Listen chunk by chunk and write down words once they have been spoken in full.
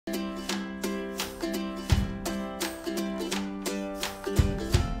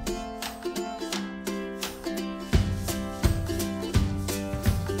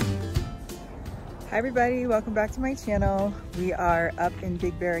everybody, welcome back to my channel. We are up in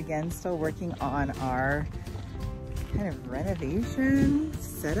Big Bear again, still working on our kind of renovation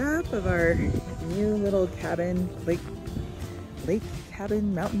setup of our new little cabin, lake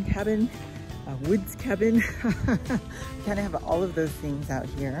cabin, mountain cabin, woods cabin. Kind of have all of those things out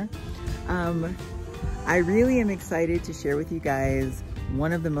here. I really am excited to share with you guys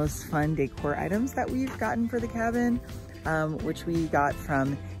one of the most fun decor items that we've gotten for the cabin, which we got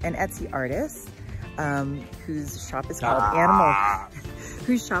from an Etsy artist whose shop is called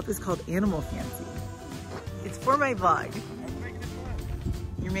Animal Fancy. It's for my vlog.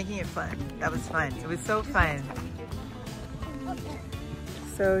 You're making it fun. That was fun. It was so fun.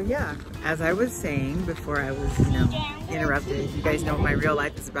 So yeah, as I was saying before I was, interrupted, you guys know what my real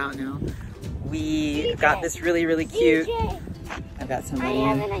life is about now. We got this really cute. I've got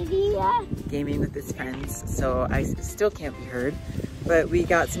somebody gaming with his friends, so I still can't be heard. But we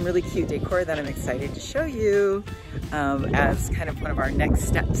got some really cute decor that I'm excited to show you as kind of one of our next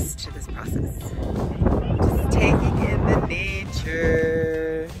steps to this process. Just taking in the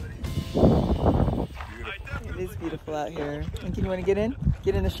nature. It is beautiful out here. Lincoln, you want to get in?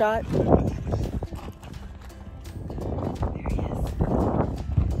 Get in the shot?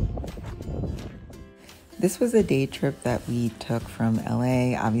 This was a day trip that we took from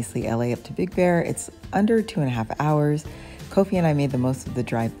LA, obviously LA up to Big Bear. It's under 2.5 hours. Kofi and I made the most of the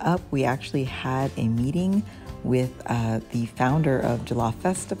drive up. We actually had a meeting with the founder of Jollof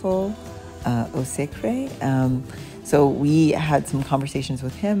Festival, Au Secret. So we had some conversations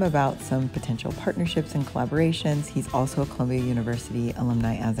with him about some potential partnerships and collaborations. He's also a Columbia University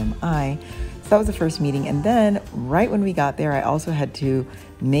alumni, as am I. So that was the first meeting. And then right when we got there, I also had to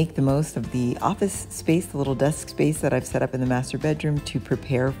make the most of the office space, the little desk space that I've set up in the master bedroom to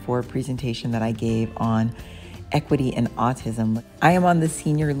prepare for a presentation that I gave on equity and autism. I am on the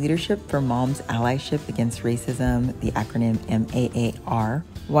Senior Leadership for Moms Allyship Against Racism, the acronym MAAR.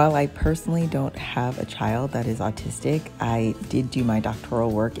 While I personally don't have a child that is autistic, I did do my doctoral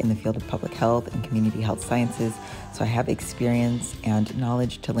work in the field of public health and community health sciences, so I have experience and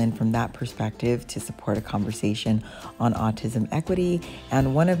knowledge to lend from that perspective to support a conversation on autism equity.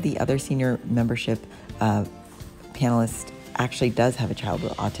 And one of the other senior membership panelists actually does have a child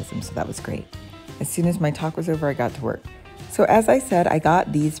with autism, so that was great. As soon as my talk was over, I got to work. So as I said, I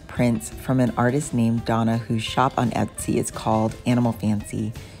got these prints from an artist named Donna, whose shop on Etsy is called Animal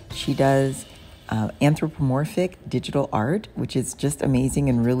Fancy. She does anthropomorphic digital art, which is just amazing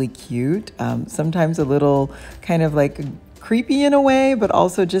and really cute. Sometimes a little kind of like creepy in a way, but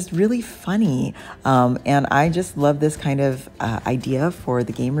also just really funny. And I just love this kind of idea for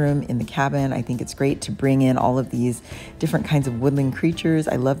the game room in the cabin. I think it's great to bring in all of these different kinds of woodland creatures.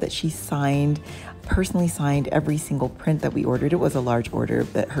 I love that she personally signed every single print that we ordered. It was a large order,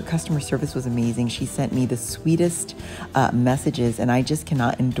 but her customer service was amazing. She sent me the sweetest messages, and I just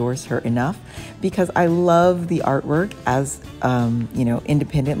cannot endorse her enough because I love the artwork as,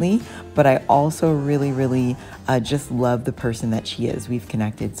 independently, but I also really just love the person that she is. We've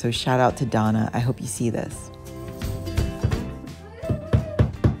connected. So shout out to Donna. I hope you see this.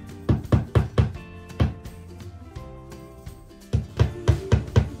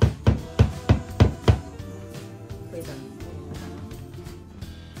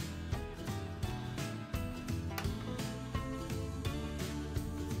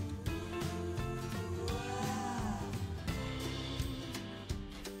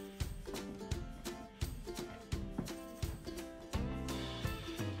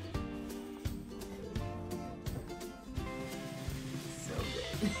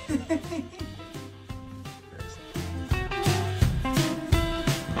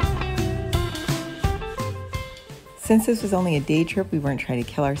 Since this was only a day trip, we weren't trying to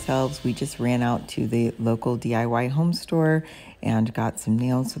kill ourselves. We just ran out to the local DIY home store and got some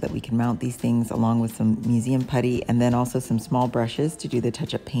nails so that we can mount these things, along with some museum putty and then also some small brushes to do the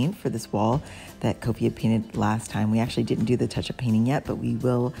touch-up paint for this wall that Kofi had painted last time. We actually didn't do the touch-up painting yet, but we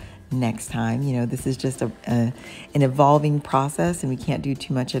will next time. This is just an evolving process and we can't do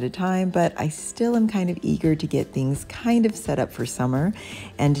too much at a time, but I still am kind of eager to get things kind of set up for summer.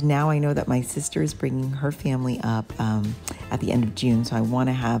 And now I know that my sister is bringing her family up at the end of June, so I want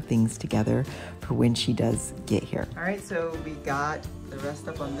to have things together for when she does get here. All right, so we got the rest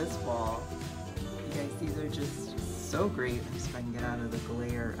up on this wall. You guys, these are just so great. Let me see if I can get out of the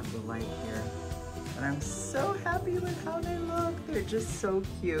glare of the light here. And I'm so happy with how they look. They're just so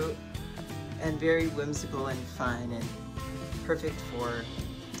cute and very whimsical and fun and perfect for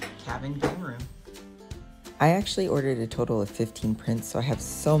cabin game room. I actually ordered a total of 15 prints, so I have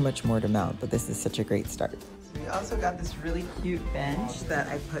so much more to mount, but this is such a great start. We also got this really cute bench that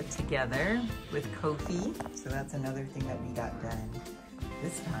I put together with Kofi. So that's another thing that we got done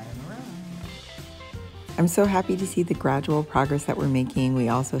this time around. I'm so happy to see the gradual progress that we're making. We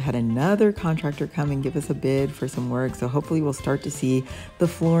also had another contractor come and give us a bid for some work. So hopefully we'll start to see the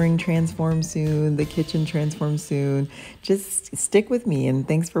flooring transform soon, the kitchen transform soon. Just stick with me and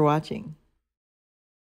thanks for watching.